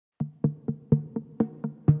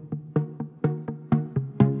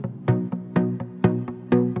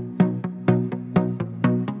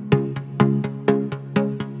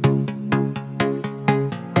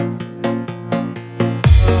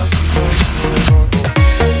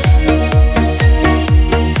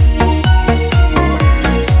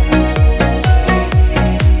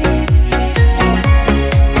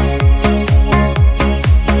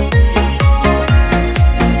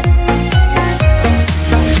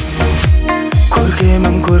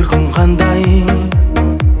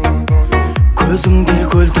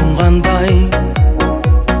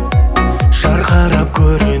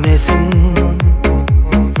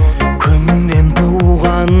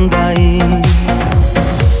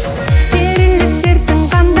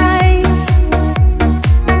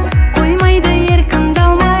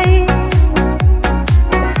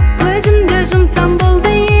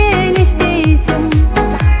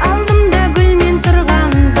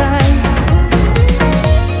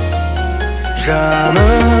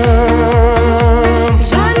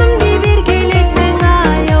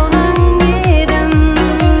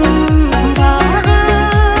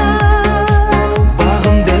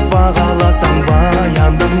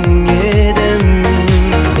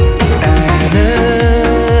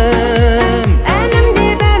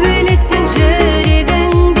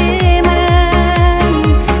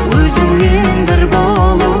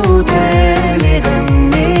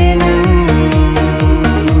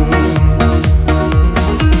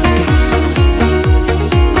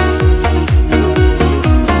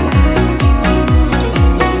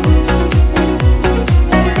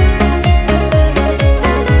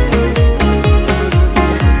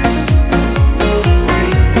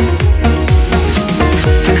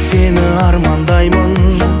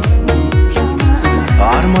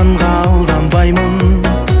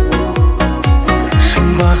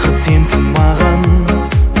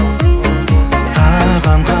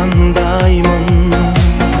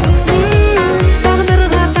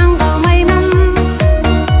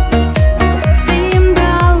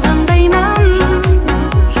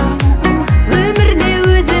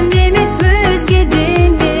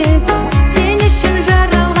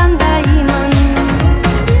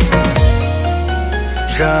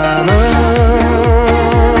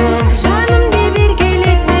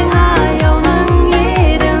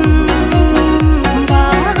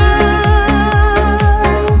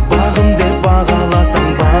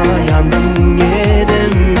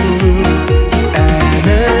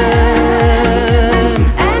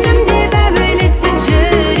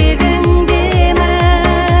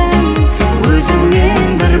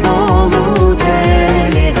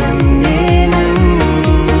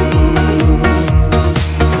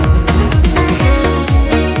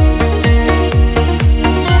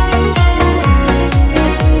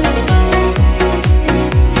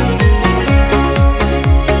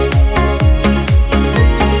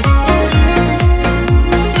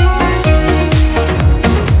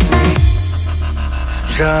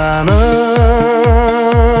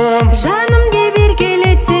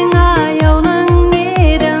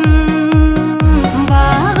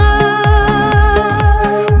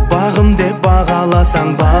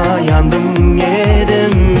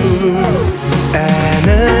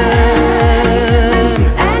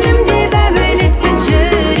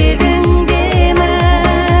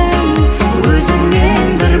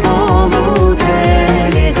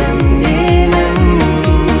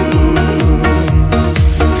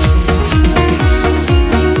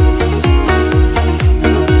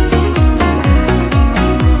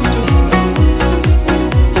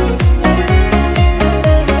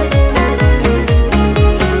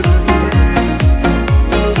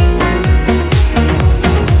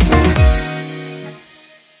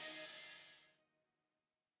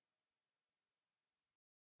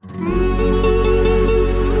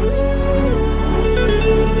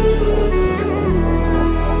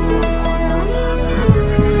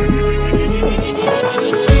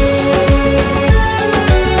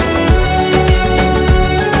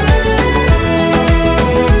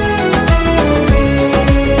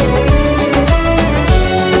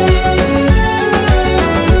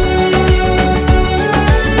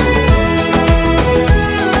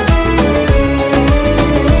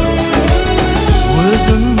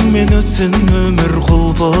Өмір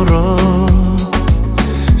құлпырып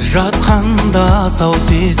жатқанда сау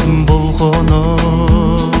сезім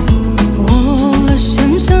бұлқынып, ол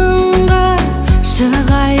үшін шыңға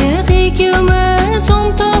шығайық екеуміз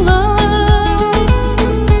ұмтылып.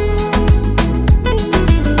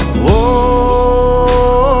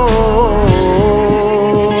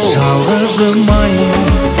 Жалғызым-ай,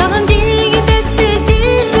 саған деген тәтті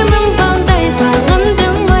сезімім қандай,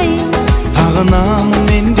 сағындым-ай. сағынамын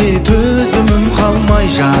мен де төзімім қалмай,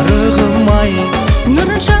 жарығым-ай.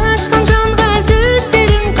 Нұрын шашқан жанға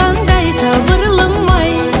сөздерің қандай,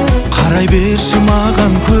 сабырлым-ай. Қарай берші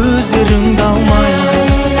маған көздеріңді алмай.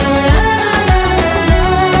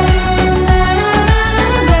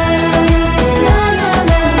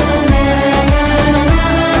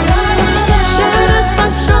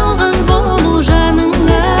 Жараспас жалғыз болу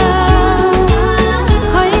жаныңа,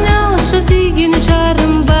 айналшы сүйген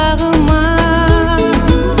жарым бағыма.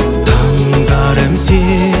 Таңдарым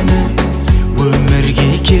сені,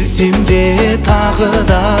 өмірге келсем де тағы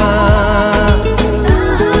да.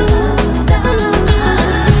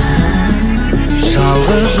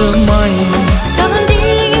 Жалғызым-ай, Саған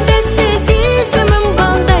деген тәтті сезімім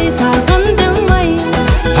қандай, сағындым-ай.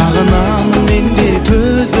 сағынамын мен де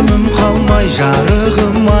төзімім қалмай,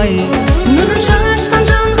 жарығым-ай. Нұрын шашқан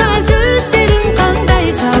жанға сөздерің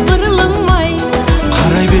қандай, сабырлым-ай.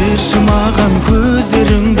 Қарай берші маған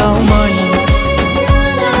көздеріңді алмай.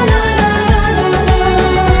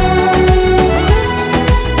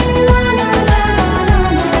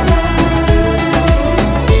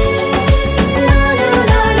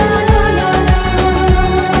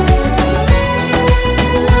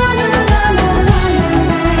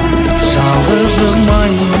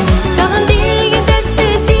 Жалғызым-ай, Саған деген тәтті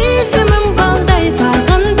сезімім қандай,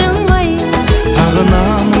 сағындым-ай.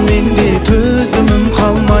 сағынамын мен де төзімім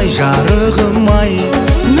қалмай, жарығым-ай.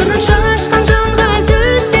 Нұрын шашқан жанға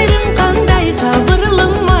сөздерің қандай,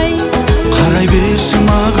 сабырлым-ай. Қарай берші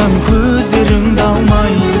маған көздеріңді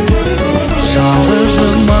алмай.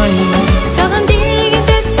 Жалғызым-ай, Саған деген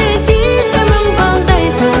тәтті сезімім қандай,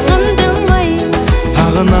 сағындым-ай.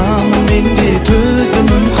 сағынамын мен де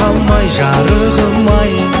төзімім қалмай,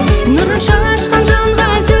 жарығым-ай. Нұрын шашқан жанға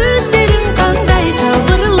сөздерің қандай,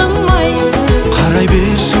 сабырлым-ай. Қарай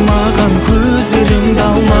берші маған көздеріңді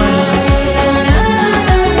алмай.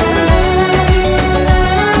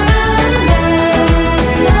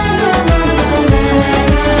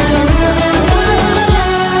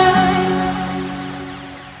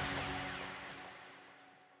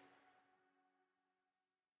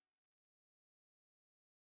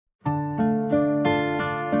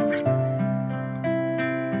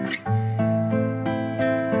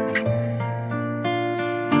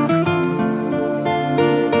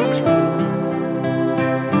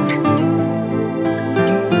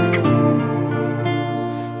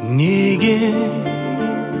 Неге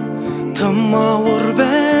тым ауыр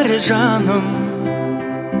бәрі жаным,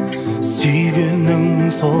 сүйгеннің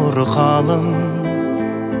соры қалың,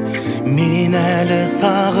 мен әлі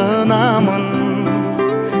сағынамын.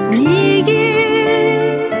 Неге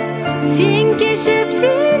сен кешіп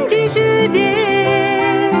сен де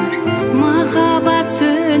жүдеп, махаббат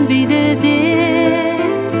сөнбейді деп,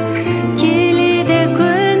 келеді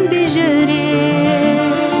көнбей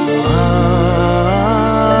жүрек.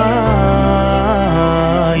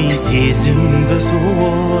 Ай, сезімді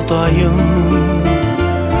суытайын,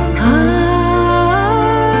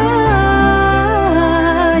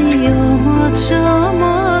 Ай, ұмытшы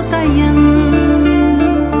ұмытайын.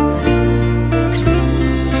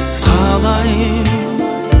 қалай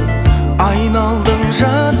айналдың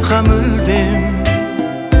жатқа мүлдем,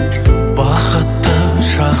 бақытты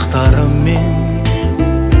шақтарыммен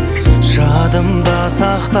жадымда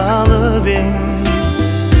сақталып ең.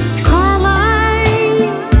 Қалай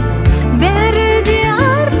бәрі де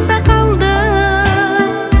артта қалды,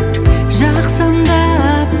 жақсымда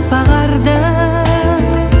аппағарды,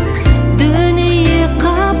 дүние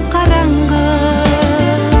қап-қараңғы.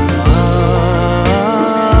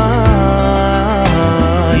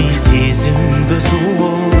 Ай, сезімді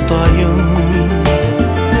суытайын,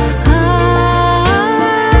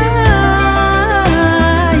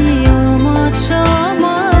 Ай, ұмытшы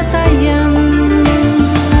ұмытайын.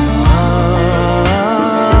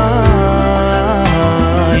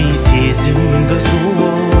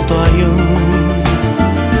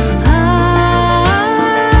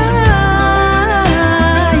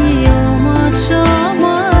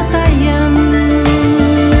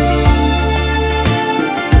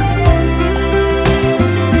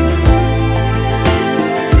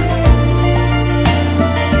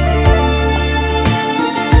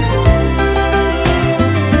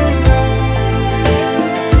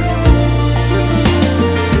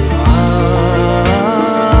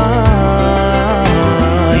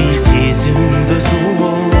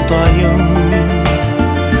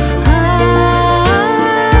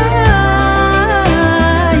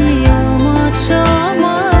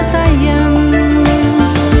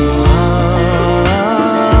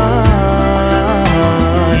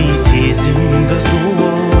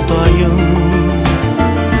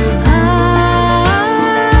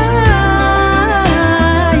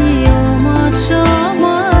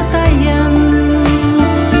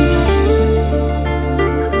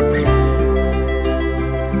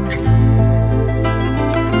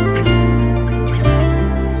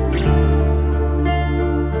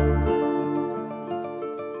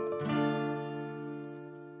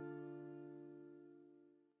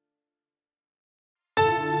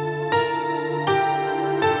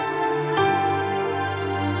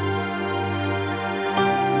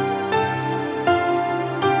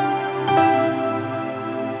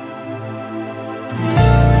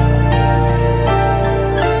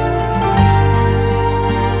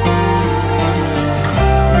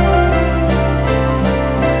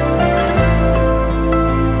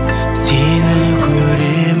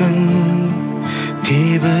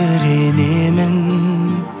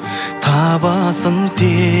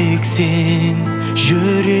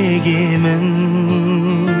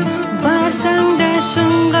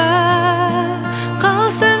 шыңға,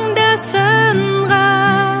 қалсаң да сынға,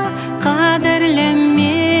 қадірлі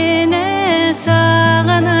мені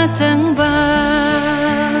сағынасың ба?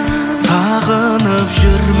 Сағынып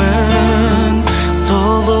жүрмін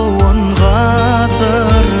сұлуын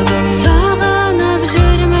ғасырдың, сағынып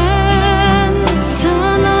жүрмін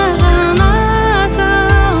сынаған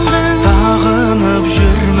асылдың, сағынып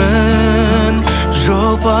жүрмін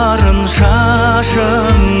жопарын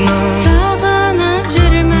шашыңның, сағынып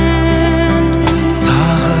жүрмін,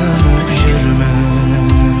 сағынып жүрмін,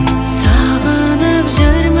 сағынып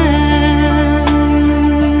жүрмін.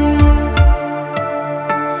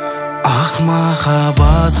 Ақ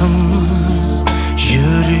махаббатым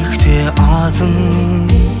жүректе атын,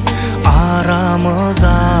 арамыз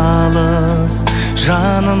алыс,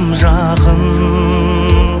 жаным жақын.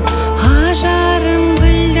 Ажарым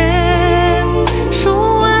гүлдің,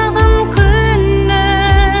 шуағым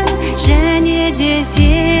күннің, және де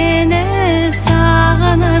сені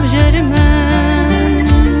сағынып жүрмін.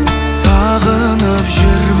 Сағынып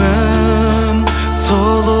жүрмін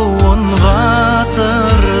сұлуын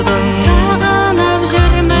ғасырдың, Сағынып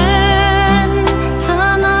жүрмін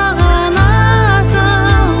санаған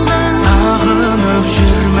асылдың, сағынып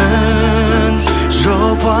жүрмін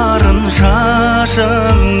жопарын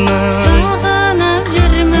шашыңның, сағынып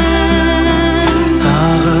жүрмін,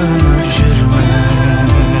 сағынып жүрмін,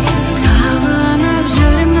 сағынып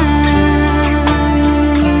жүрмін.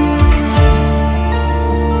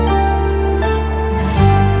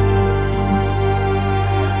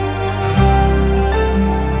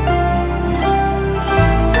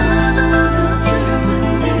 Сағынып жүрмін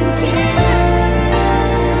мен сені.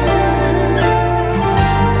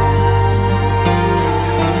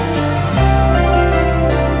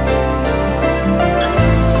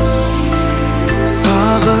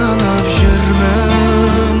 Сағынып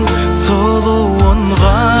жүрмін сұлуын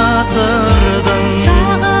ғасырдың,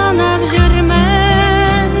 Сағынып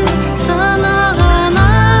жүрмін санаған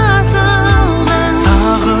асылдың,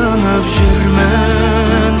 сағынып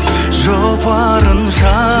жүрмін жопарын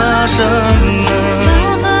шашыңның,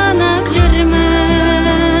 сағынып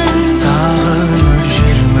жүрмін, сағынып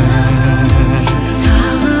жүрмін,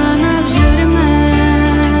 сағынып жүрмін.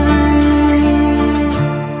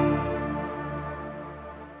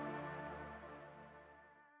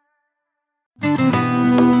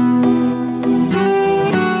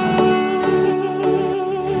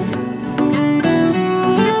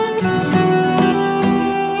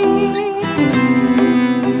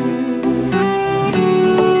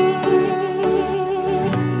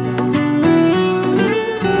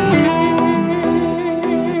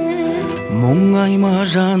 Мұңайма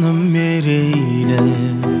жаным мерейлі,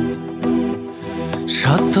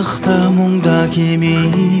 шаттықта мұңда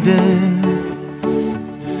кемейді,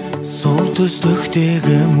 сол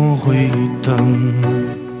түстіктегі мұхиттың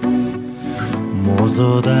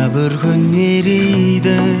мұзыда бір күн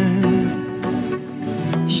ериді.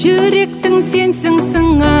 Жүректің сенсің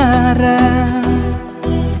сыңары,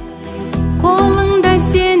 қолыңда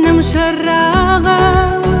сенім шырағы,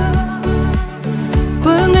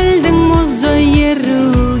 көңілдің мұзы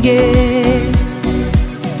еруге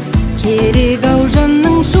керек ау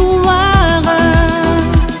жанның шуағы.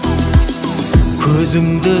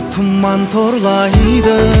 Көзіңді тұман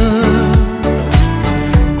торлайды,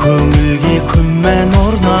 көңілге күмән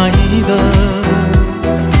орнайды,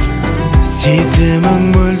 сезімің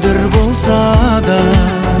мөлдір болса да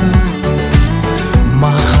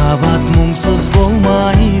махаббат мұңсыз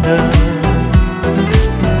болмайды.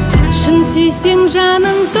 Шын сүйсең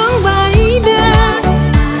жаның тоңбайды,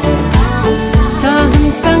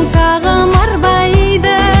 сағынсаң сағым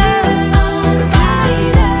арбайды,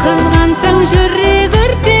 қызғансаң жүрек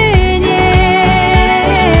өртенер,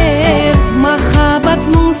 махаббат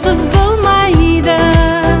мұңсыз болмайды.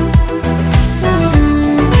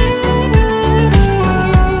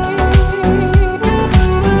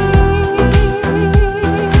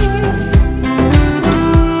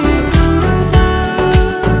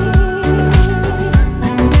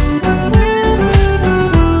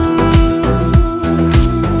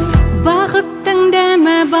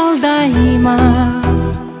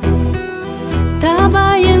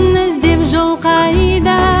 Табайын іздеп жол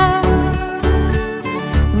қайда,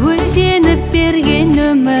 өлшеніп берген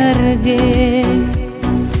өмірде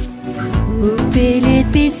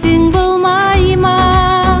өкпелетпесең болмай ма?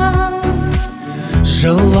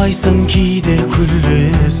 Жылайсың кейде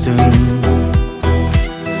күлесің,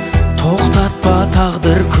 тоқтатпа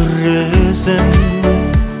тағдыр күресің,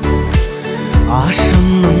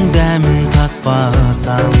 ашынның дәмін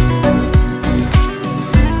татпасам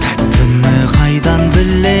тәттіні қайдан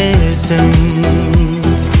білесің?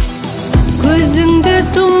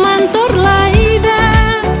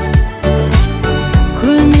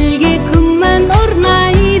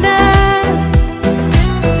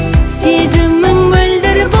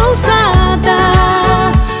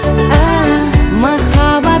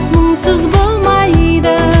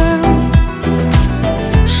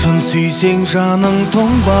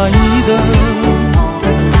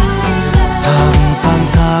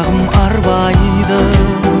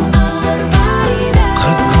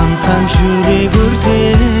 сағынсаң жүрек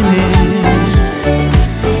өртенер,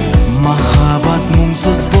 махаббат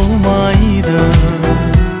мұңсыз болмайды.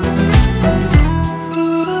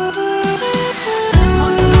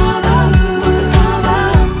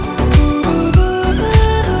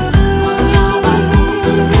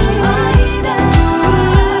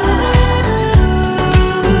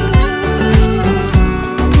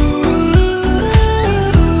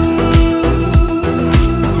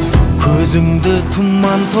 Көзіңді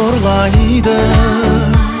тұман торлайды,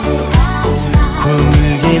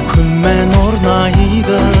 көңілге күмән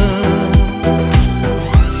орнайды.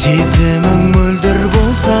 Сезімің мөлдір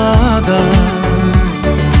болса да,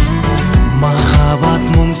 махаббат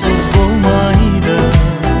мұңсыз болмайды.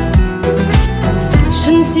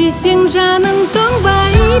 Шын сүйсең жаның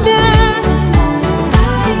тоңбайды,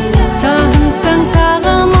 сағынсаң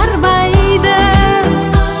сағым арбайды.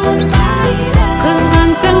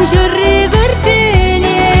 Қызғансаң жүрек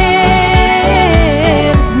өртенер,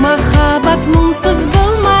 махаббат мұңсыз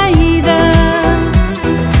болмайды.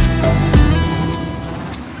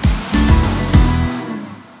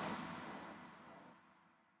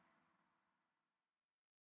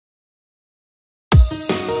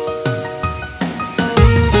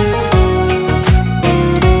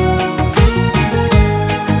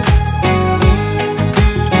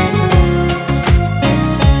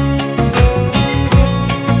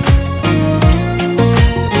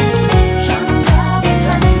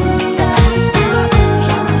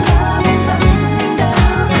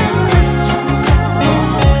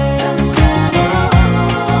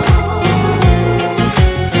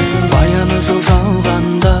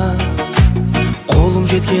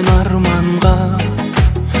 Жеткен арманға,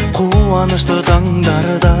 қуанышты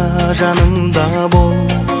таңдарда жанымда бол.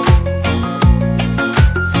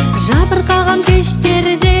 Жабырқаған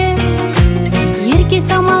кештерде, ерке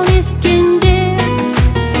самал ескенде,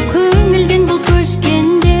 көңілден бұл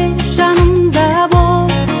көшкенде жанымда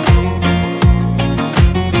бол.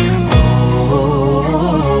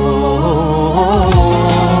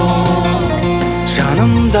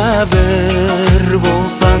 Жанымда бір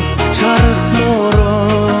болсаң, жарық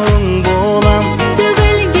нұрың болам.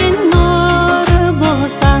 Төгілген нұры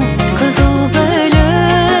болсаң, қызыл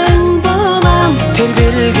гүлің болам.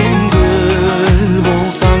 Тербелген гүл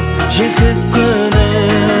болсаң, желсіз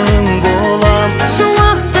күнің болам.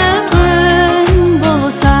 Шуақты күн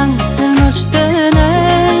болсаң, тыныш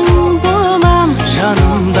түнің болам.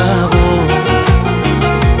 Жанымда бол.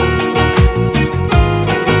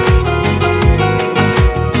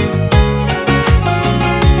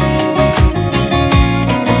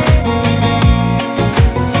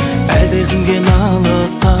 Әлдекімге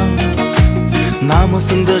налысаң,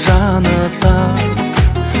 намысыңды жаныса,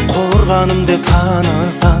 қорғаным деп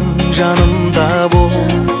танысаң, жанымда бол.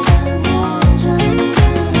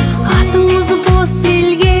 Атың мұзы бос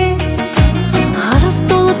елге, ырыс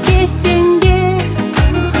толып кесеңде,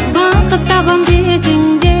 бақыт табам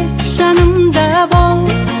безіңде, жанымда бол.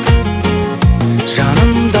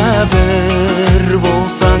 Жанымда бір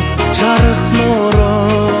болсаң, жарық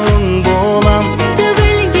нұрың болам.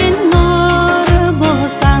 Төгілген нұры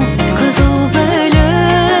болсаң, қызыл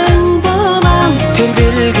гүлің болам.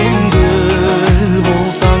 Тербелген гүл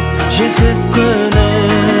болсаң, желсіз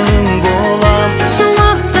күнің болам.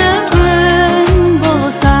 Шуақты күн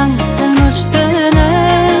болсаң, тыныш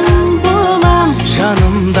түнің болам.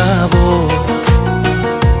 Жанымда бол.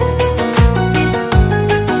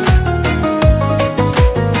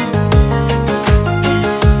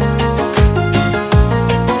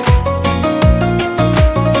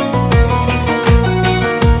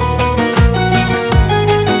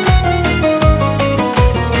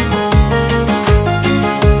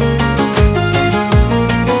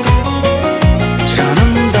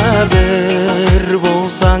 Жанымда бір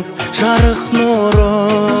болсаң, жарық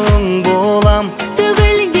нұрың болам.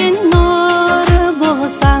 Төгілген нұры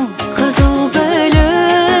болсаң, қызыл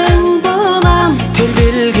гүлің болам.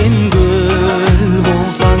 Тербелген гүл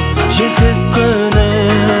болсаң, желсіз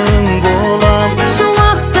күнің болам.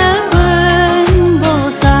 Шуақты күн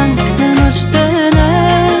болсаң, тыныш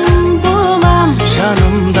түнің болам.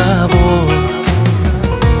 Жанымда бол.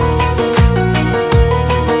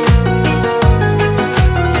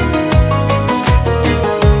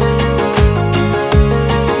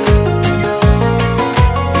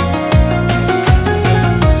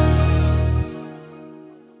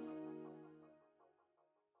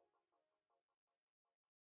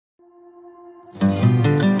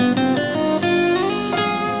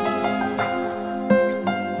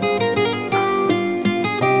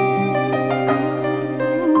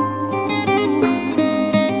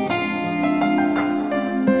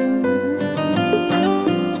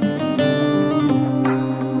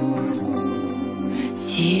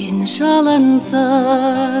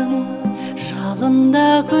 жалынсың,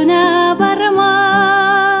 жалында күнә бар ма?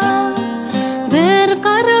 Бір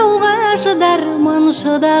қарауға шыдармын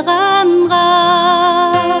шыдағанға.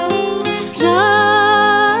 Жарқыным-ау,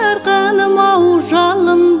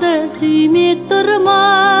 жалынды сүймек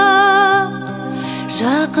тұрмақ,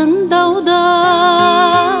 жақындауда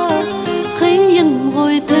қиын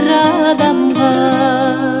ғой тір адамға.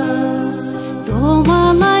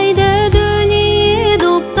 Домалайды дүние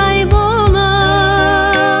доптай болып,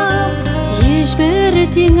 ешбір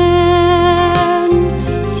теңін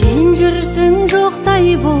сен жүрсің жоқтай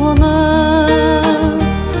болып.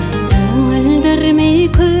 Түңілдірмей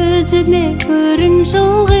көзіме көрін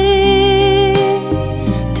жылғы,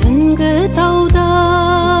 түнгі таудан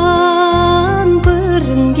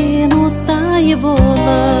көрінген оттай болып.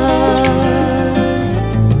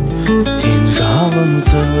 Сен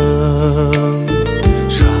жалынсың,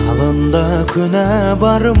 жалында күнә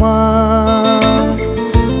бар ма?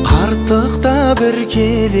 Қарттықта бір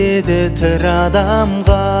келеді тір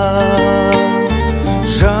адамға.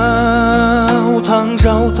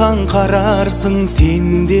 Жаутаң қарарсың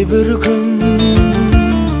сен де бір күн,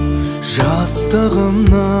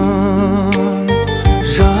 жастығымның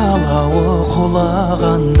жалауы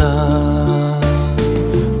құлағанда.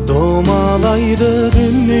 Домалайды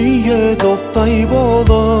дүние доптай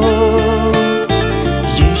болып,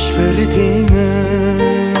 ешбір теңін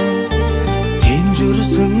сен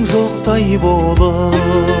жүрсің жоқтай болып.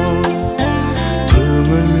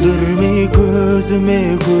 Түңілдірмей көзіме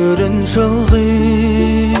көрін жылғы,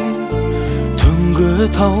 түнгі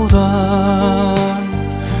таудан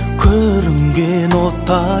көрінген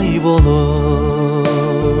оттай болып.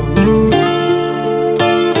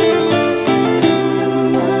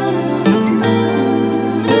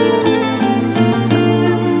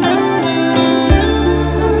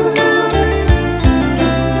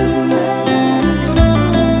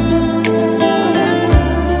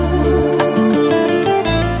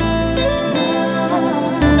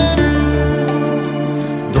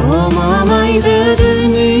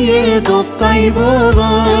 Дүние доптай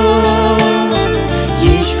болып,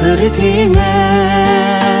 ешбір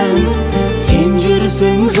теңін сен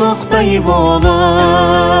жүрсің жоқтай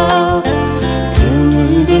болып.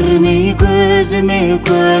 Түңілдірмей көзіме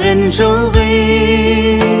көрін жылғы,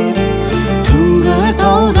 түнгі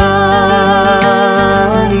таудан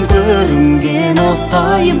көрінген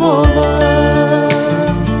оттай болып.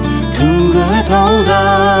 Түнгі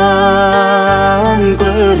таудан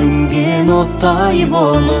көрінген оттай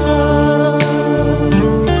болып.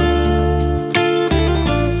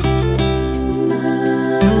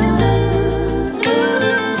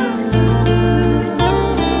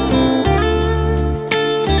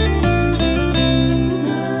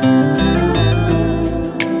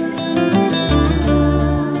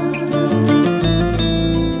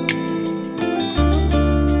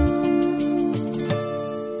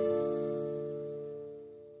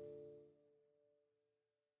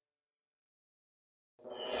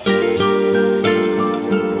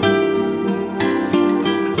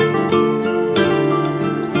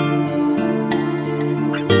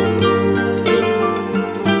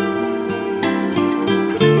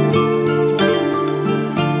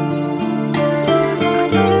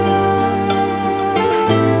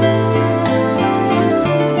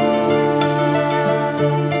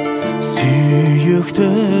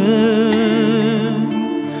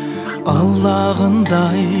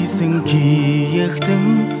 Аллағындайсың киектің,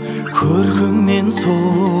 көркіңнен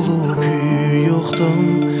сұлу күй ұқтым,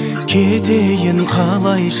 кетейін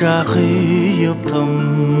қалайша қиыптым.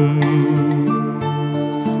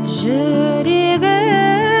 Жүрегім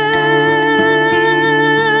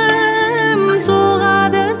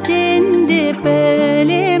соғады сен деп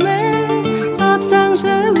білемін,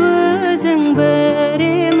 тапсаңшы өзің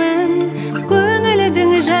біремін, көңілдің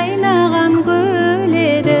жайнаған гүл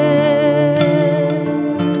еді.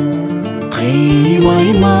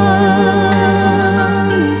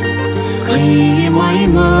 Қимаймын,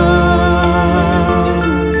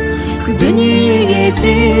 дүниеге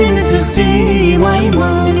сенсіз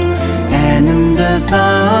сыймаймын, әнімді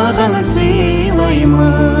саған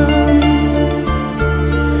сыйлаймын.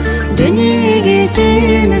 Дүниеге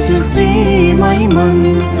сенсіз сыймаймын,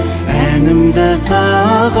 әнімді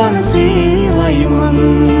саған сыйлаймын.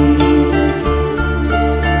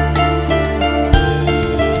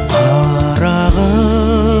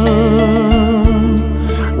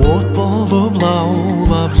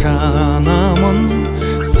 Жанамын,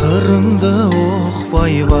 сырыңды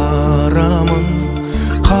ұқпай барамын,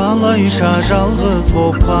 қалайша жалғыз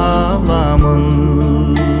боп қаламын.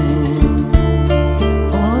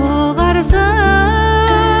 Оғарсың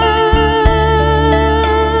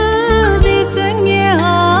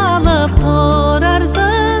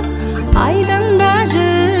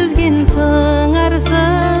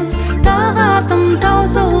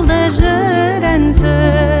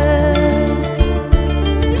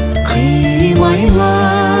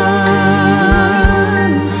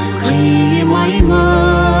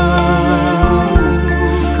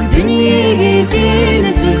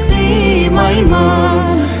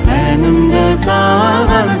сыйлаймын, әнімді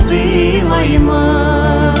саған сыйлаймын.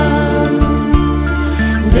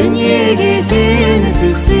 Дүниеге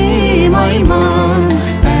сенсіз сыймаймын,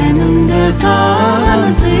 әнімді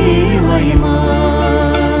саған сыйлаймын.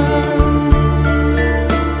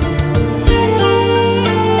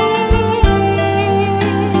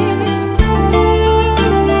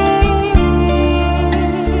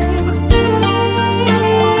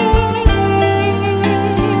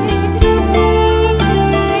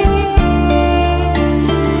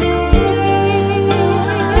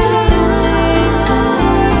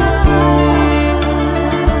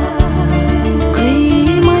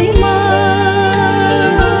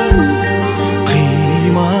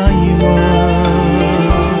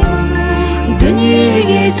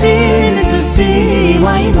 Сенсіз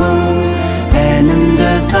сыймаймын,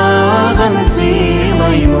 әнімді саған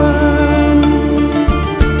сыйлаймын.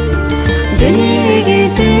 Дүниеге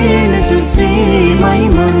сенсіз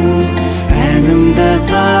сыймаймын, әнімді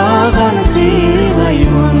саған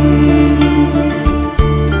сыйлаймын.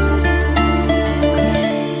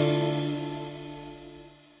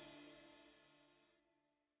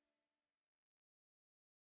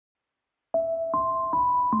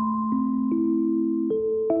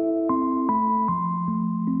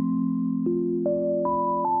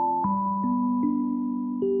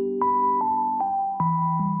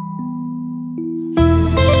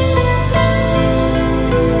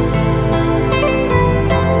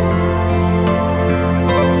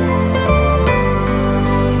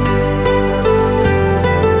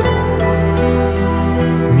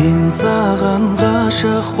 Саған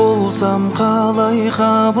ғашық болсам қалай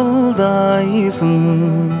қабылдайсың?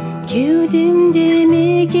 Кеудемде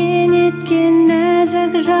мекен еткен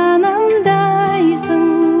нәзік жанымдайсың.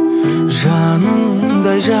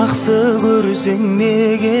 Жаныңдай жақсы көрсең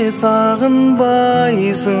неге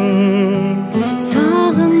сағынбайсың?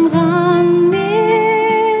 Сағынған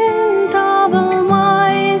мен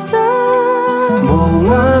табылмайсың. Бұл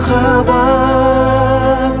махаббат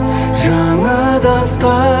жаңа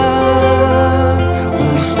дастан,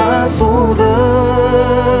 қоштасуды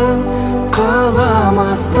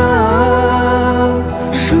қаламастан.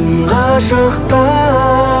 Шын ғашықтар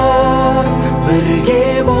бірге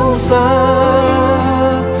болса,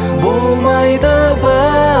 болмайды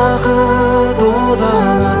бақыт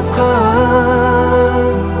одан асқан.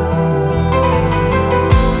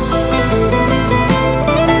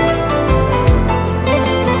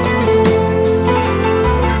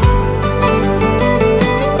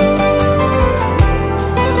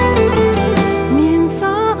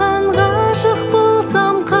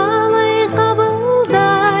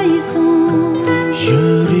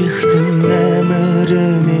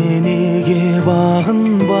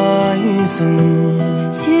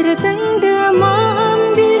 Сертіңді маған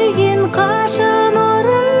берген қашан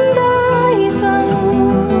орындайсың?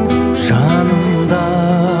 Жанымда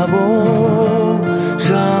бол,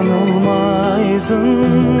 жаңылмайсың.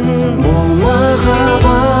 Бұл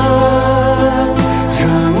махаббат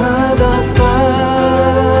жаңа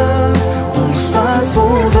дастан,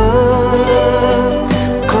 қоштасуды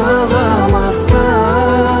қаламастан.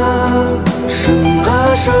 Шын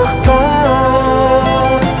ғашықтар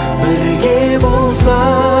бірге болса,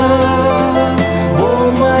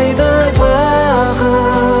 болмайды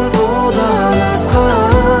бақыт одан асқан.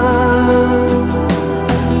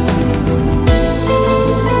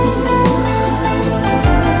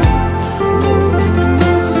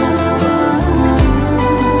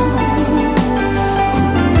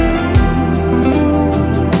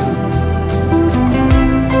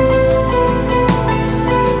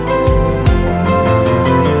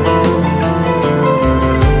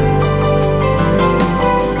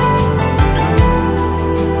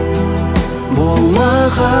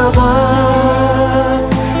 Махаббат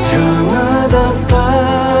жаңа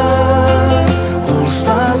дастан,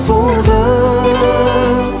 қоштасуды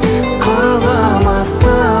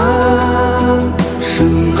қаламастан.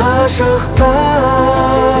 Шын ғашықтар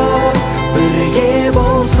бірге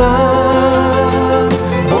болса,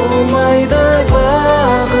 болмайды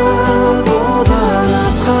бақыт одан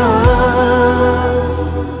асқан.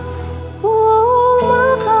 Бұл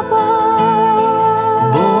махаббат,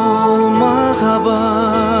 Бұл махаббат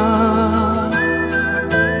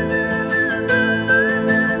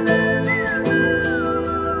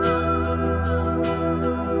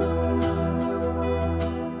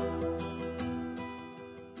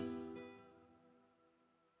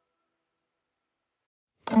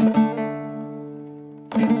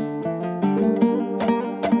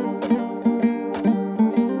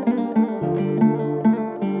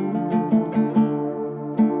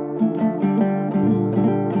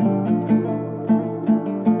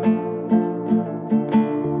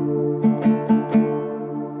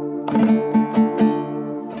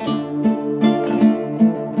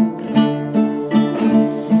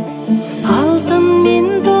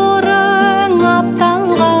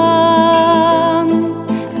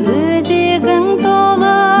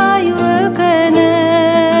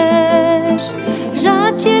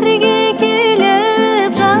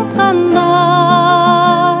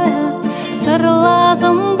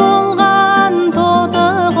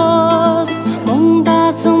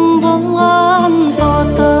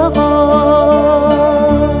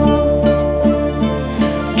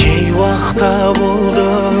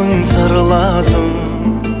мұңдасың.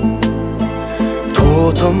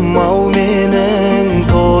 Тотым-ау менің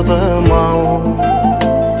тотым-ау,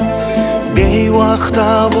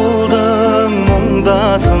 бейуақта болдың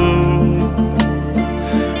мұңдасың.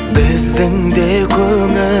 Біздің де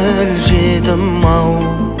көңіл жетім-ау,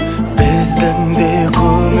 біздің де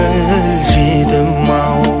көңіл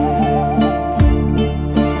жетім-ау.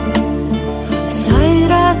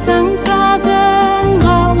 Сайрасың сазың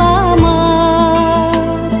қалама,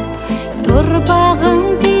 тұрпағың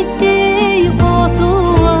титтей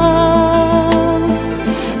қосуыз.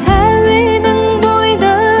 Әуенің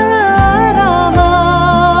бойды аралап,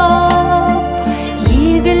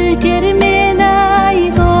 егілтер мен ай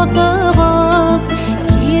тотығыз,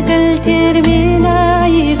 егілтер мен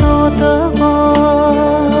ай тотығыз.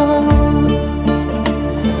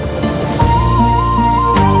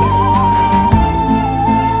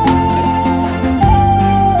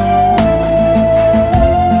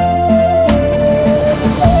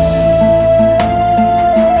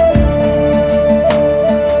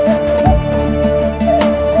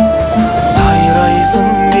 Сайрайсың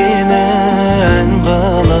мені ән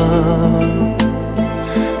қылып,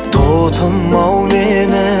 тотым-ау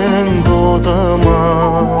менің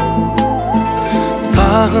тотым-ау.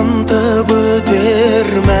 Сағынтып өтер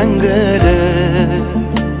мәңгілік,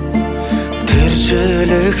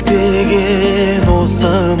 тіршілік деген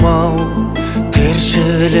осым-ау,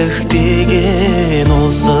 тіршілік деген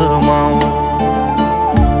осым-ау.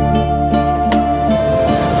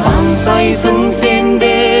 Аңсайсың сен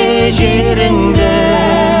де жеріңді,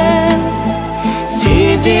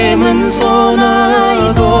 сеземін соны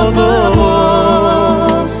тотығыз.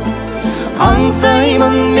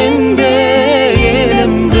 Аңсаймын мен де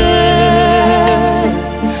елімді,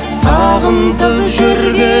 сағынтып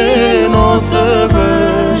жүрген осы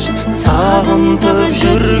күш, сағынтып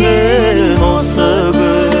жүрген осы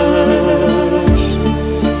күш.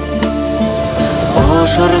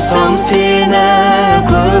 Ұшырсам сені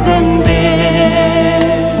көгімде,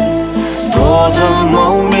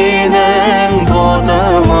 тотым-ау менің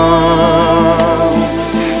тотым-ау.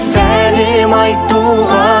 Сәлем айт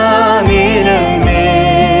туған еліме,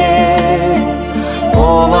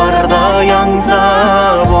 олардай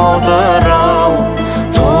аңсап отыр-ау.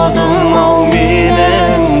 Тотым-ау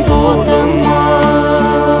менің тотым-ау.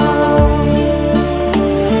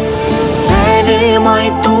 Сәлем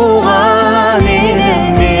айт туған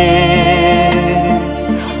еліме,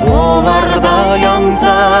 олардай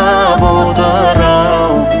аңсап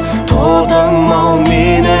отыр-ау. Тотым-ау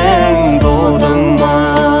менің тотым-ау.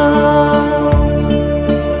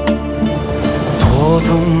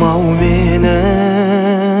 Тотым-ау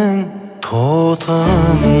менің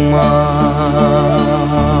тотым-ау.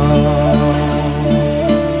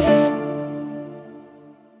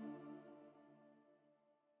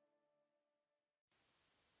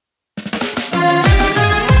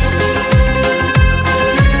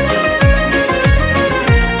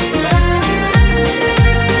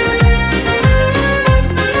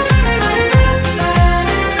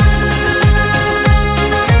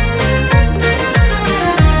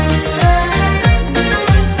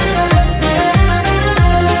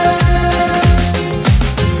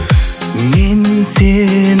 Мен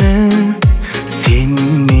сені, сен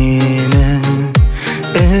мені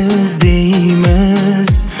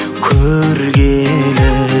іздейміз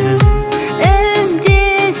көргелі.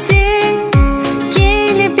 Іздесең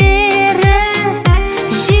кел бері,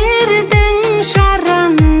 жердің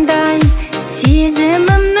шарындай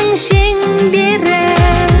сезімімнің шеңбері.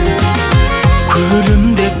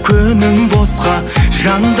 Күлімдеп күнің босқа,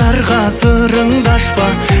 жандарға сырыңды ашпа.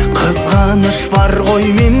 Қызғаныш бар ғой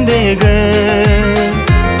мендегі.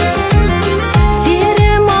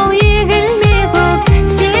 Серім-ау егілме көп,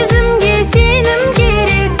 сезімге сенім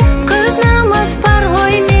керек. Қыз намыс бар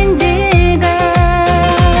ғой мендегі.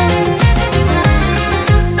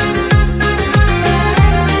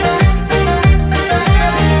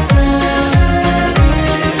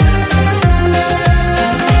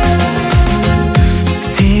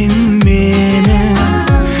 Сен мені,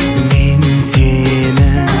 мен сені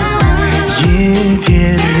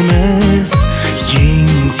етерміз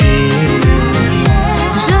еңселі.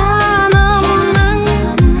 Жанымның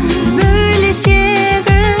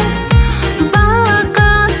бөлшегі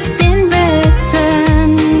бақытпен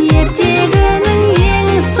бітсін, ертегінің ең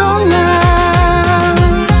соңы.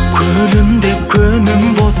 Күлімдеп күнің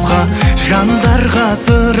босқа, жандарға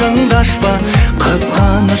сырыңды ашпа.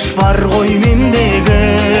 Қызғаныш бар ғой мендегі.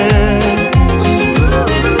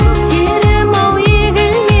 Серім-ау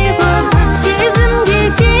егілме көп, сезімге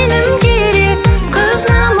сенім керек. Қыз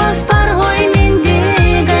намыс бар ғой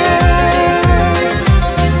мендегі.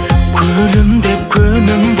 Күлімдеп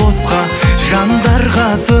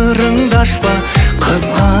сырыңды ашпа,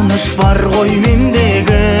 қызғаныш бар ғой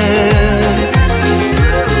мендегі.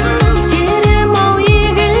 Серім ау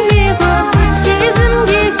егілме көп,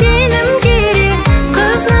 сезімге сенім керек,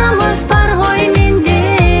 қыз намыс бар ғой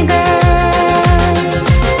мендегі.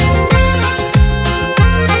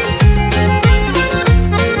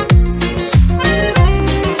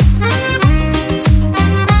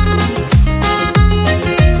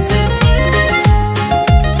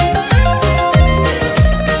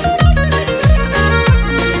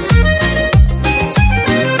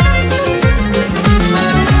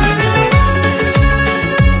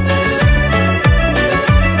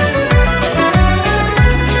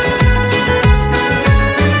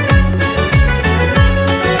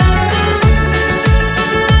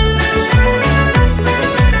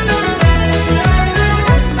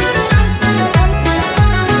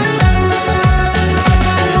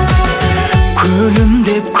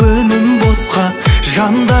 Күлімдеп күнім босқа,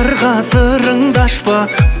 жандарға сырыңды ашпа,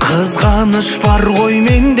 қызғаныш бар ғой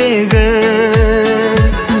мендегі.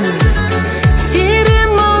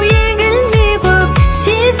 Серім ау егілме көп,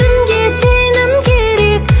 сезімге сенім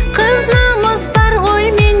керек, қыз намыс бар ғой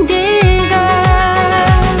мендегі.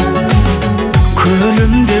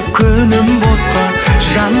 Күлімдеп күнім босқа,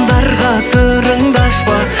 жандарға сырыңды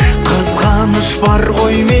ашпа, қызғаныш бар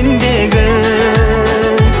ғой мендегі.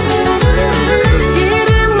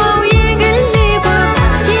 Серім ау егілме көп,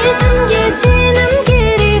 сезімге сенім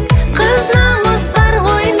керек, қыз намыс бар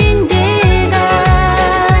ғой мендегі.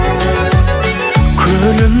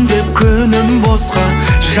 Күлімдеп күнім босқа,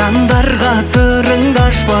 жандарға сырыңды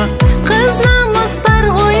ашпа, Қыз намыс бар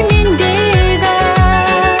ғой мендегі.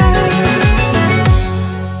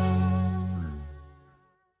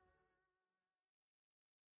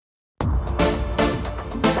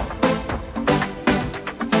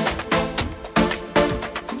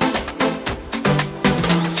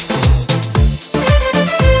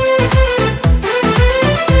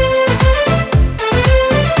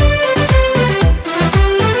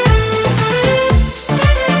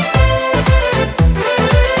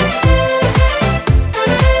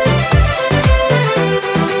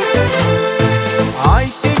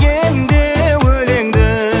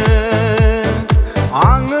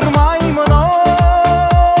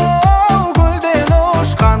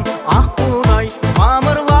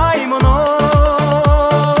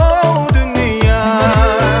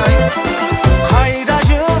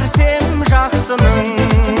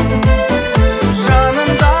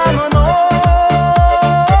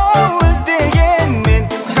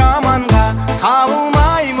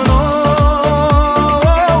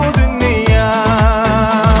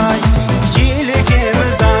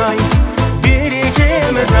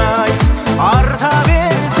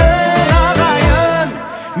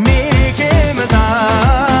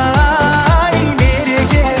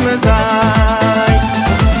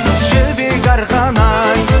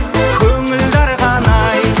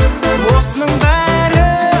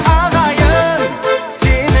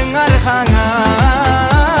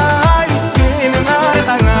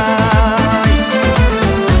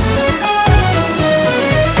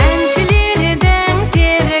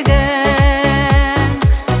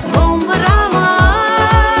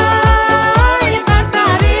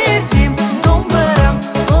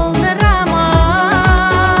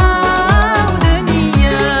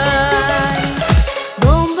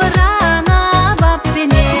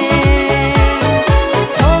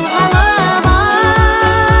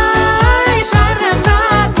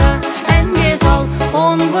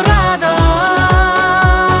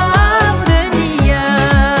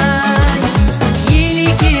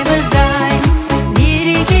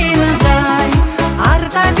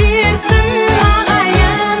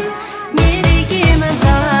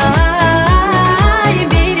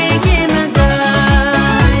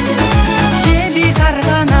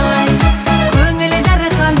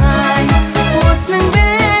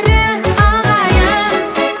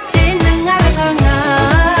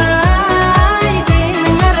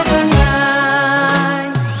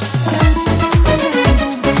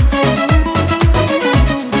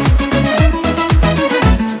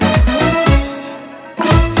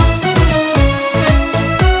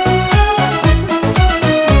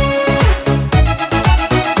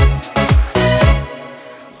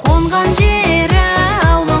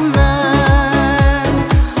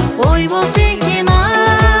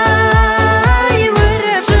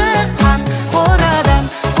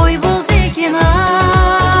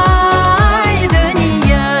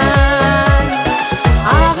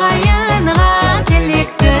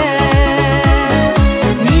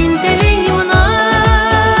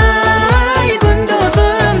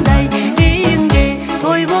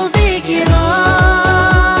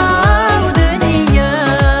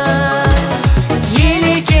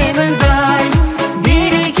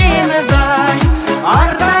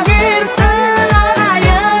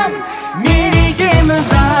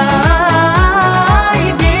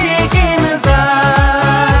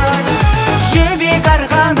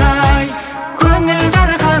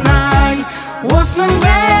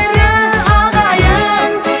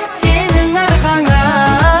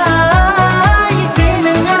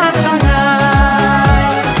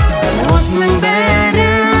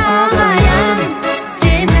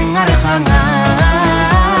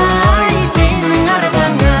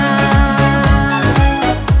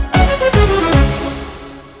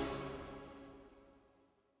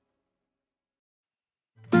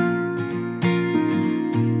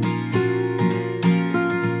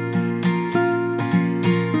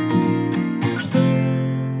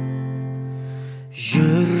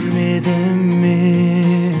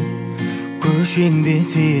 көшеңде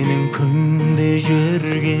сенің күнде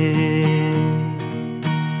жүрген,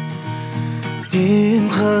 сен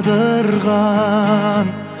қыдырған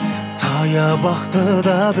саябақты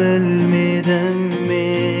да білмедім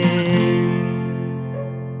мен.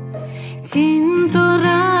 Сен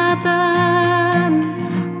тұратын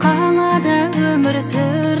қалада өмір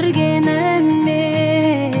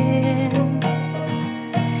сүргеніммен,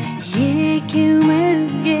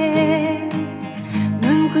 екеумізге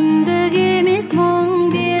мүмкіндік емес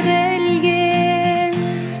мұң берілген.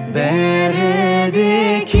 Бәрі де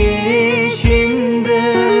кешінді,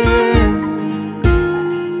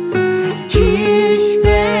 кеш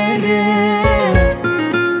бәрі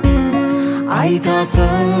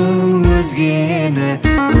айтасың өзгені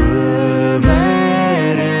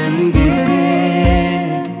өмірімге.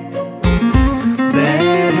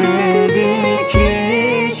 Бәрі де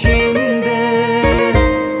кешінді,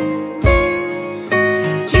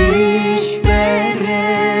 кеш бәрі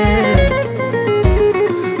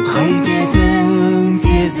қайтесің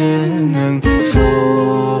сезімнің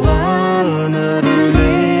жоғын үрле.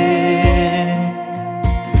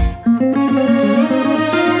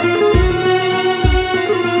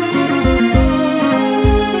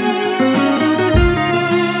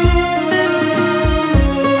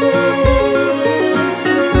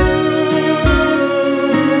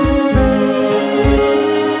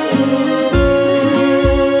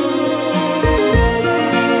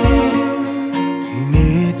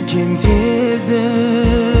 Неткен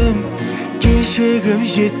сезім, кешігіп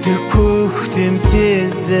жетті көктем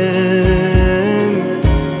сезім.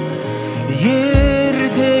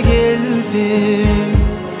 Ерте келсең,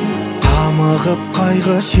 қамығып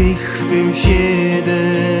қайғы шекпеуші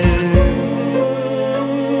едім.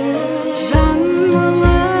 Жан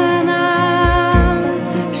мұңына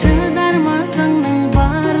шыдармасыңның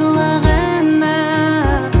барлығына,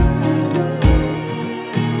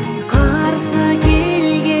 қарсы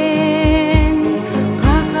келген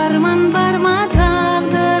қаһарман бар ма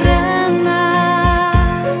тағдырына.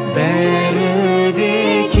 Бәрі де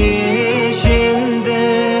кешінді,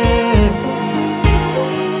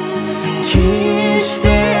 кеш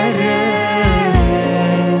бәрі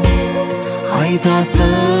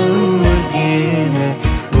айтасың өзгені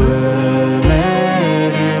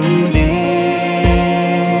өмірімде.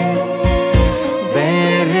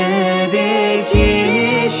 Бәрі де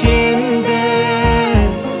кешінді,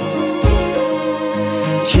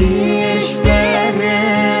 кеш бәрі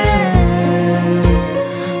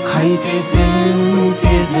қайтесің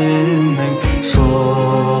сезімнің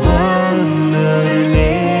шоғын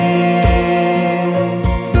үрле.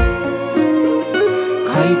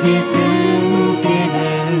 Қайтесің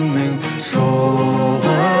сезімнің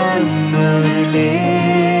шоғын үрле.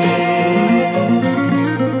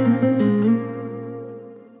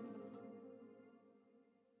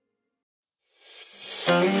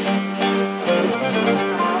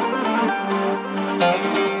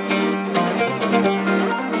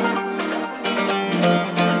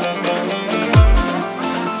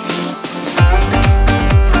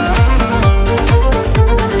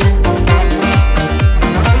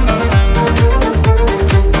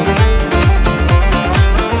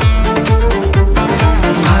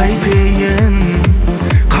 Қайтейін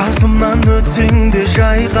қасымнан өтсең де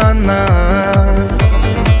жай ғана,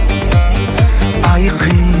 ай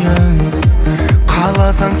қиын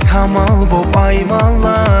қаласаң самал боп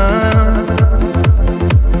аймала.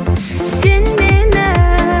 Сен мені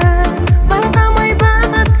байқамай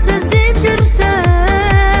бақытсыз деп жүрсің.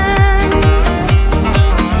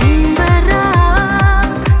 Сен бірақ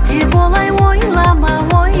тек олай ойлама,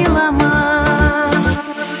 ойлама.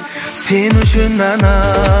 Сен үшін ән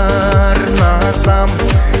арнасам,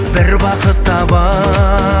 бір бақыт таба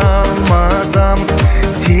алмасам,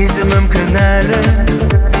 сезімім кінәлі.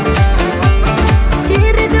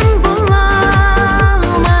 Серігім бола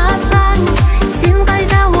алмасаң, сен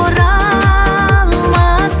қайда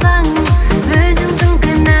оралмасаң, өзіңсің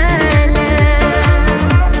кінәлі.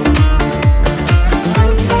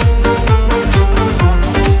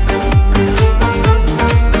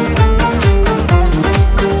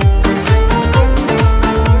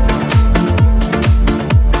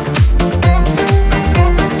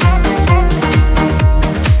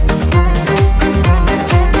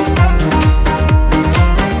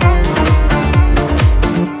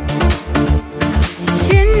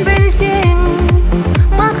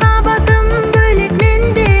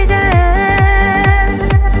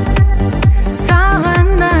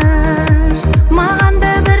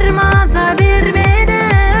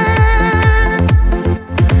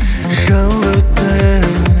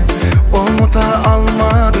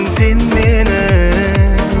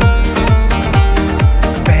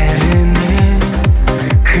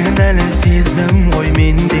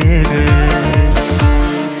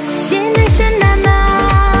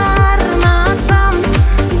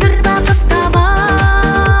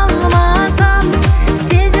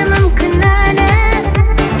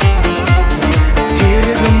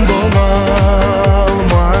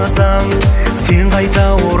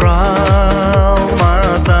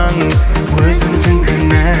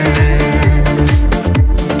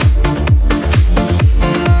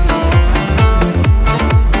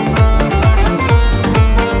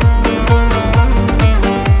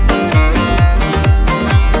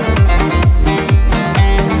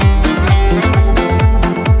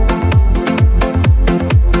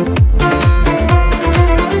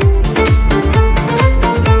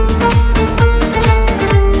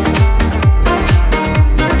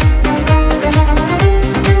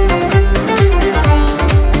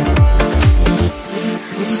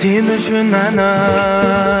 Сен үшін ән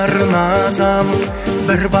арнасам,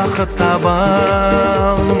 бір бақыт таба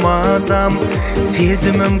алмасам,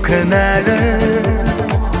 сезімім кінәлі,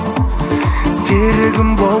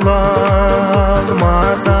 серігім бола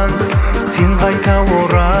алмасаң, сен қайта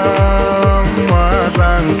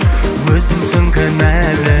оралмасаң, өзіңсің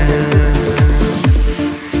кінәлі.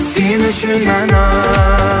 Сен үшін ән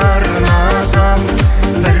арнасам,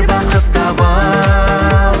 бір бақыт таба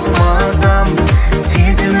алмасам,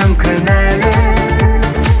 сезімім кінәлі,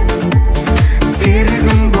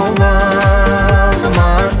 серігім бола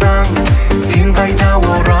алмасаң, сен қайта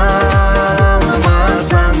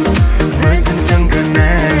оралмасаң, өзіңсің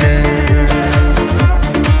кінәлі.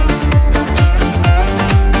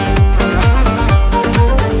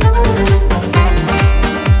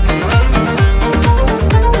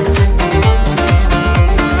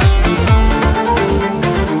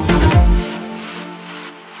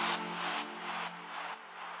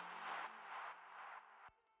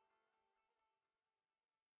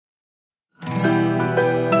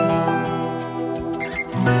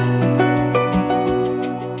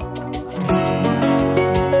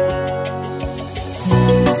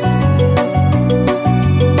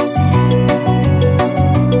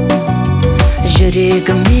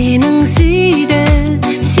 Жүрегім менің сүйді,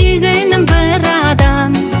 сүйгенім бір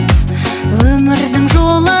адам. Өмірдің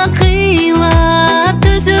жолы қилы,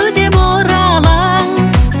 түзуде бұралаң.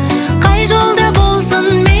 Қай жолда болсын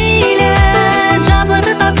мейлі,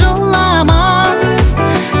 жабырқап жолама.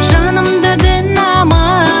 Жанымда дін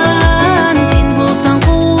аман, сен болсаң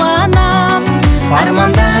қуанам.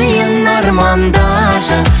 Армандайын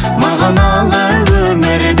армандашы, мағыналы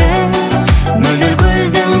өмірді. Мөлдір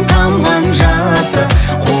көздің тамған жасы,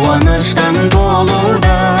 қуаныштан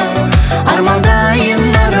болуда. Армандайын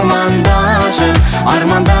армандашы,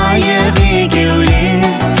 армандайық екеулер.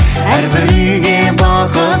 Әрбір үйге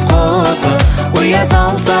бақыт қосып, ұя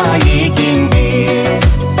салса екендер.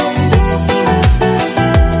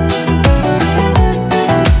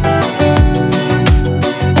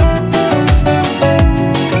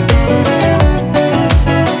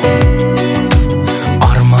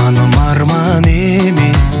 Арман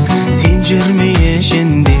емес, сен жүрме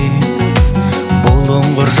ішінде.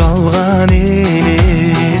 Бұлыңғыр жалған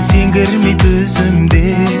елес, сен кірме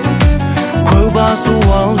төсімде. Көп асу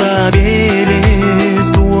алдап елес,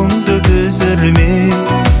 туыңды түсірме.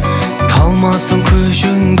 Талмасын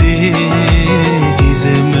көшіңде,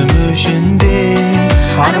 сезімім үшінде.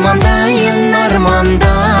 Армандайын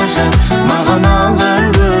армандашы, мағыналы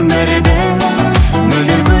өмірді.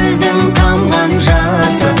 Мөлдір көздің тамған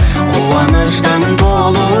жасы, қуаныштан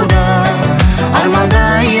болуда.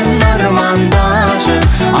 Армандайын армандашы,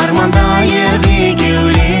 армандайық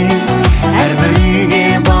екеулер. Әрбір үйге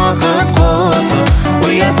бақыт қосып,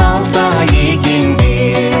 ұя салса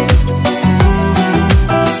екендер.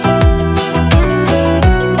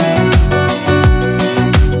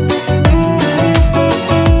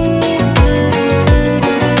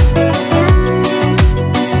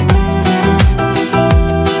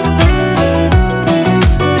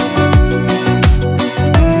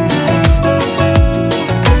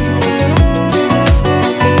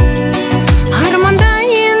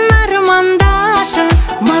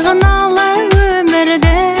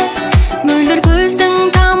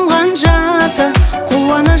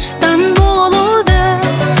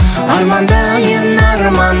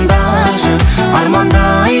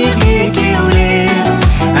 Армандайық екеулер,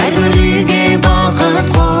 әрбір үйге бақыт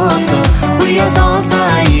қосып, ұя салса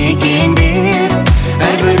екендер.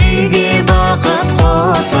 Әрбір үйге бақыт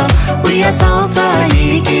қосып, ұя салса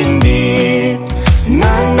екендер.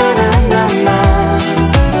 На-на-на-на-на,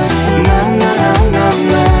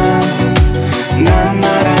 на-на-на-на-на,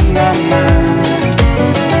 на-на-на-на-на.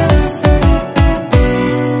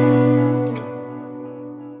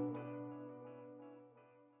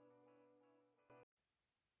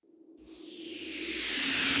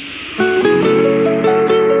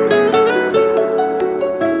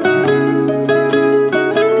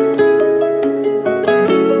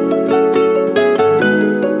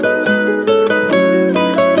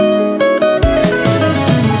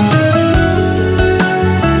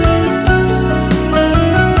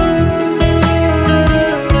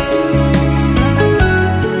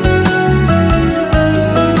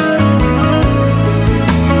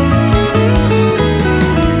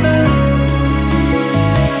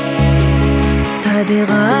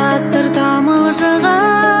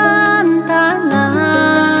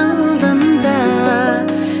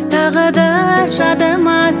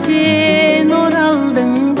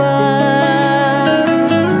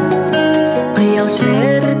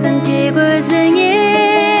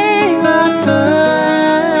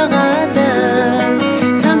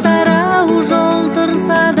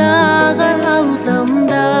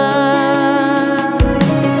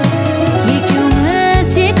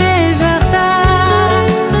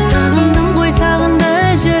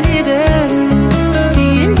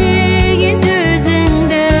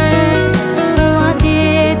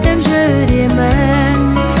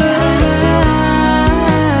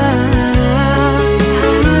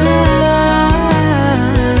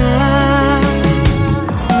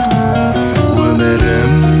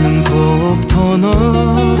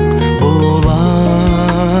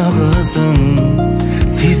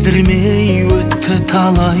 жүректі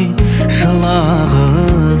талай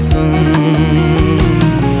жылағызын.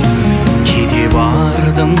 Кете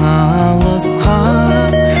бардың алысқа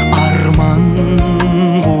арман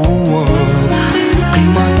қуып,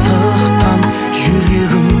 қимастықтан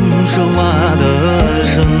жүрегім жылады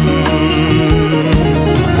жын.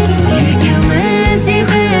 Екеуміз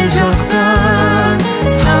екі жақта,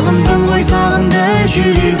 сағындым ғой сағынды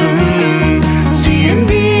жүрегім.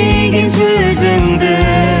 Сүйенбеген сөзіңді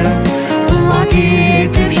қуат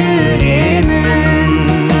етіп жүремін.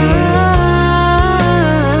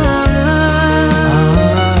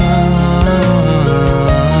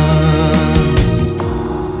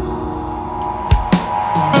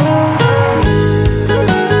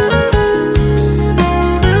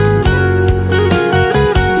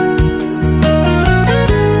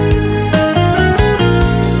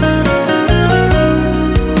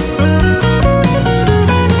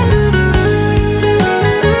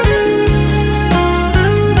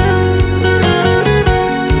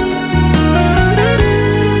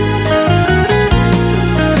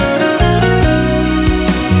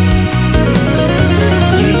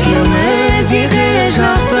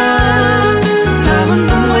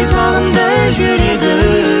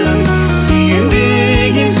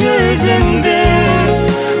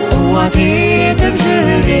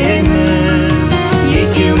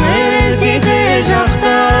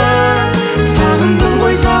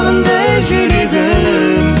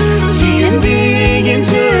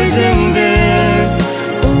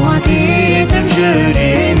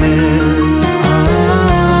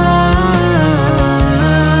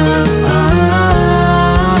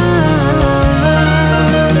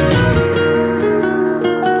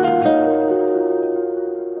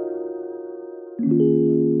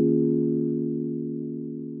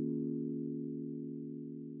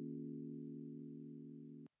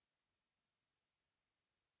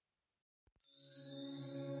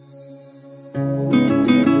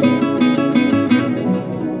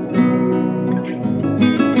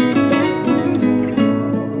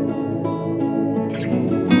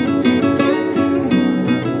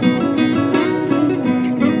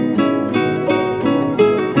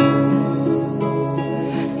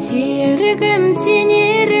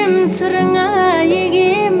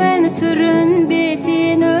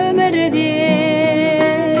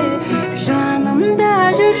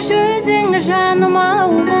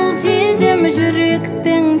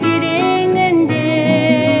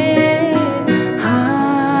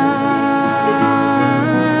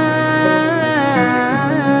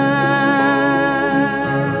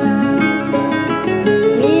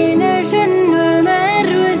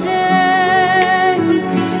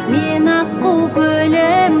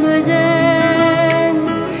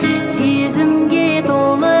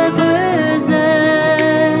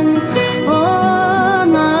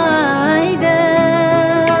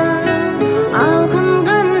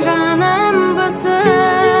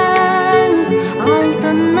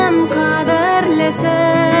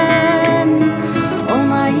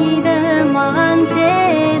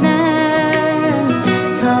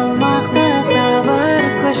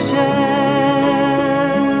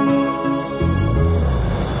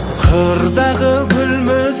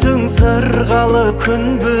 Сырғалы күн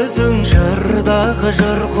бізің жырдағы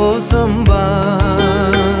жыр қосым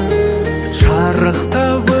бар.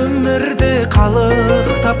 Шарықтап өмірде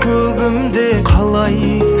қалықтап көгімде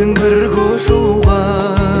қалайсың бір көшуға.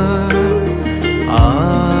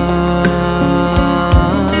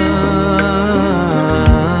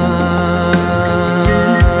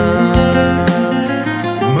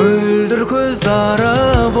 Мөлдір көздары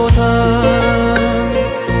ботам,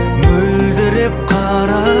 мөлдіреп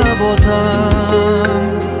қарап отам,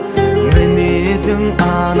 мінезің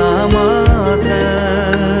анама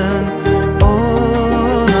тән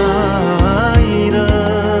ұнайды.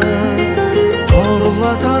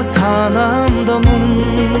 Торласа санамды мұң,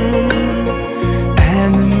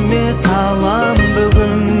 әніме салам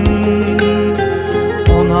бүгін.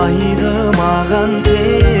 Ұнайды маған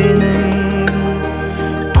сенің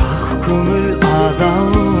ақ көңіл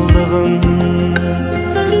адалдығың.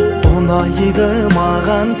 Ұнайды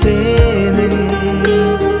маған сенің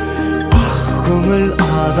ақ көңіл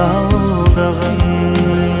адалдығың.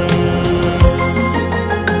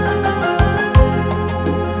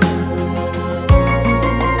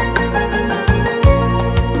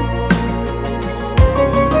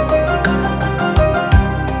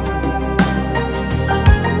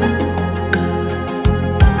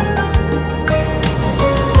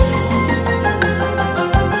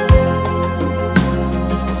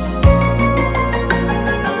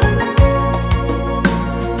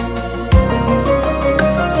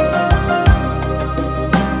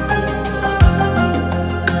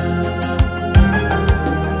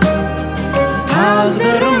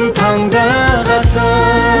 тағдырым таңдағасын,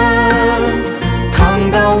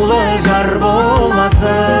 таңдаулы жар боласың,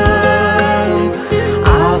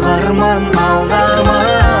 ағарман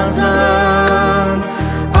алдамасын.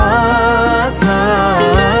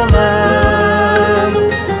 Асылым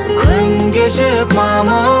күн кешіп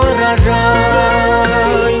мамыражай,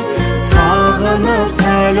 сағынып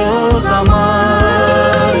сәл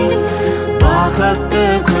ұзамай, бақытты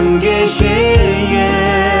күн кешейін,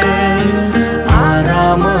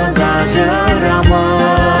 арамыз ажырамай.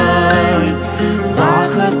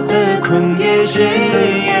 Бақытты күн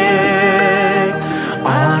кешейін,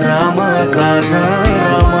 арамыз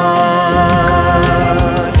ажырамай.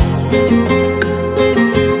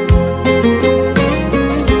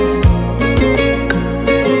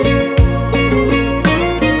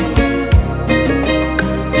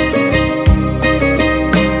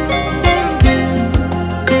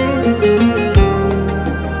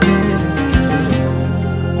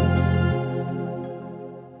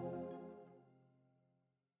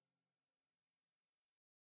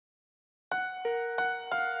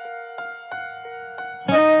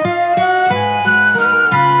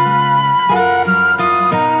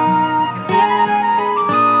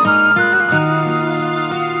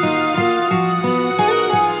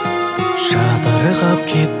 Шатырғап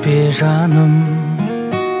кетпе жаным,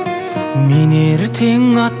 мен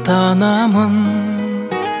ертең аттанамын.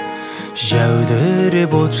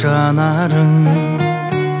 Жәудіреп от жанарың,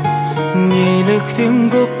 неліктен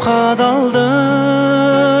көп қадалды.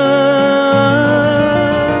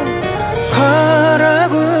 Қара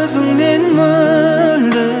көзіңнен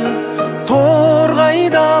мөлдір торғай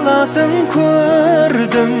даласын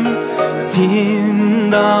көрдім. Сен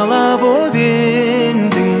дала боп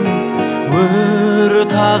едің өр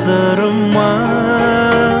тағдырыма.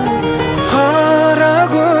 Қара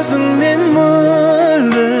көзіңнен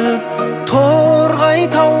мөлдір торғай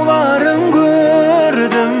тауларын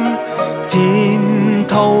көрдім. Сен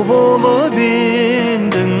тау болып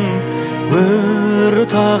едің өр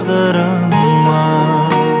тағдырыма.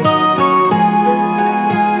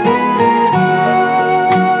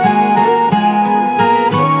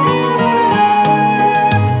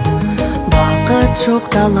 Жоқ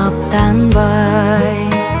талаптан бай,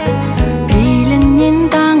 пейіліңнен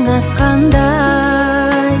таң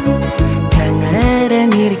атқандай,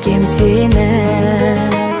 Тәңірім еркем сені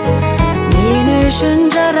мен үшін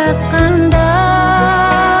жаратқандай.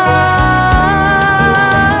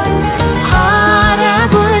 Қара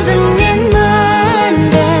көзіңнен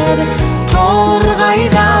мөлдір торғай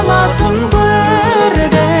даласын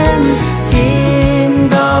көрдім. Сен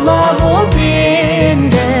дала болып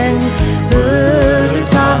едің өр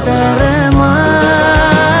тағдырыма.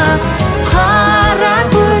 Қара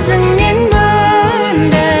көзіңнен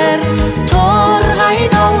мөлдір торғай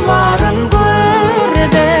тауларын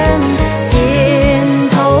көрдім. Сен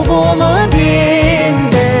тау болып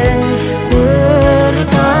едің өр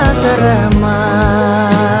тағдырыма.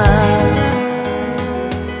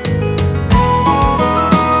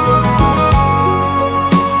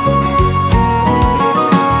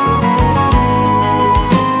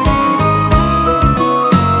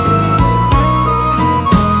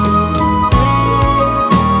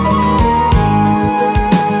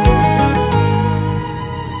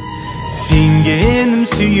 Сенгенім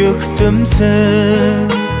сүйіктімсің,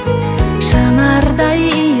 Жанардай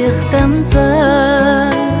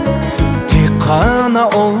иықтымсың, тек қана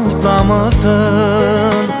ұлт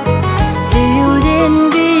намысын. Сүйуден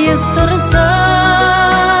биік тұрсын.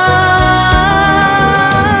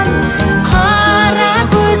 Қара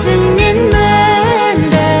көзіңнен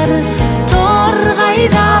мөлдір торғай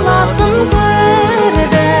даласын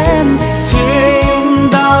көрдім. Сен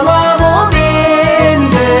дала болып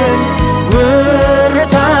едің өр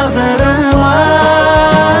тағдырыма.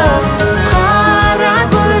 Қара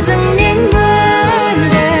көзіңнен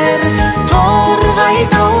мөлдір торғай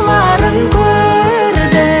тауларын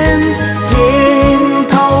көрдім. Сен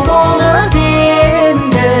тау болып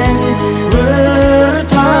едің өр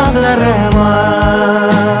тағдырыма.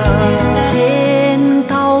 Сен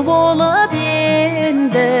тау болып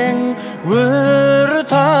едің Өр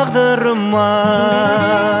тағдырыма.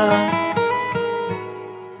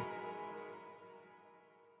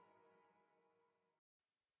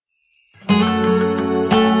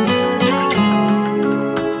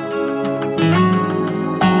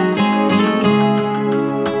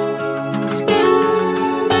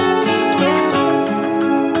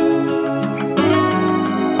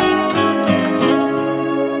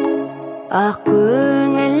 Ақ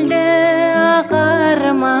көңілді ақ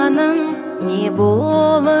арманым, не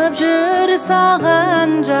болып жүр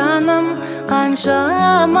саған жаным.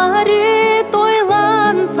 Қаншама рет ойлап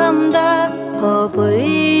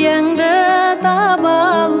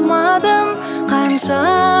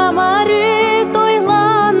қаншама рет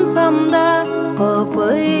ойлансам да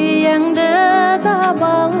құпияңды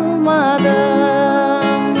таба алмадым.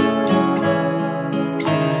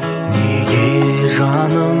 Неге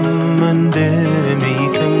жаным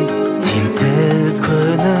үндемейсің, сенсіз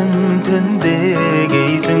күнім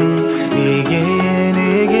түндегейсің? Неге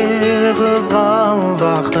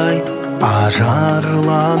қызғалдақтай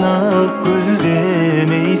ажарланып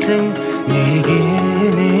гүлдемейсің? Неге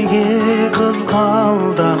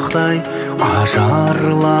қызғалдақтай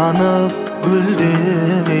ажарланып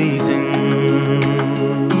гүлдемейсің?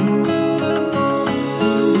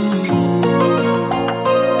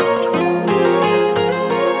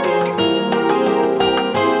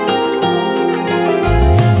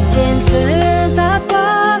 Сенсіз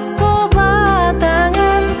атпас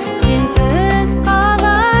құбатаңым, сенсіз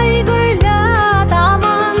қалай гүл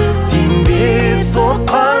атамын. Сенбеп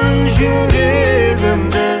соққан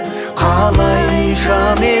жүрегімді қалайша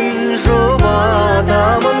мен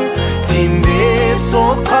жұбатамын? Сенбеп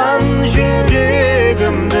соққан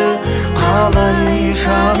жүрегімді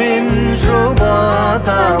қалайша мен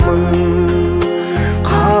жұбатамын?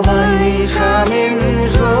 Қалайша мен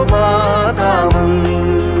жұбатамын?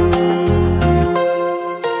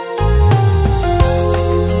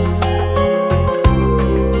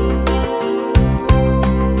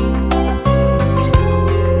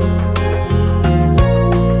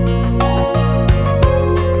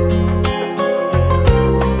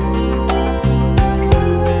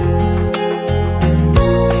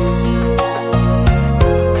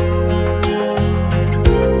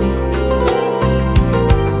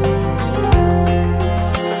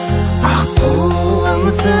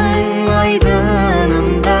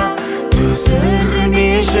 Айдынымда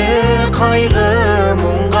түсірмеші қайғы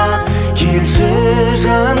мұңға, келші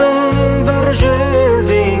жаным бір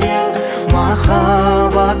жүзіңе.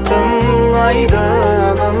 Махаббаттың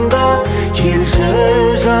айдынында келші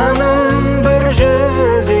жаным бір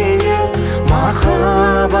жүзіңе.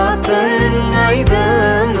 Махаббаттың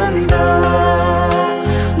айдынында,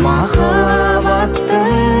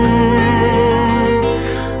 махаббаттың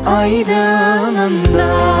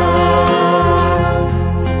айдынында.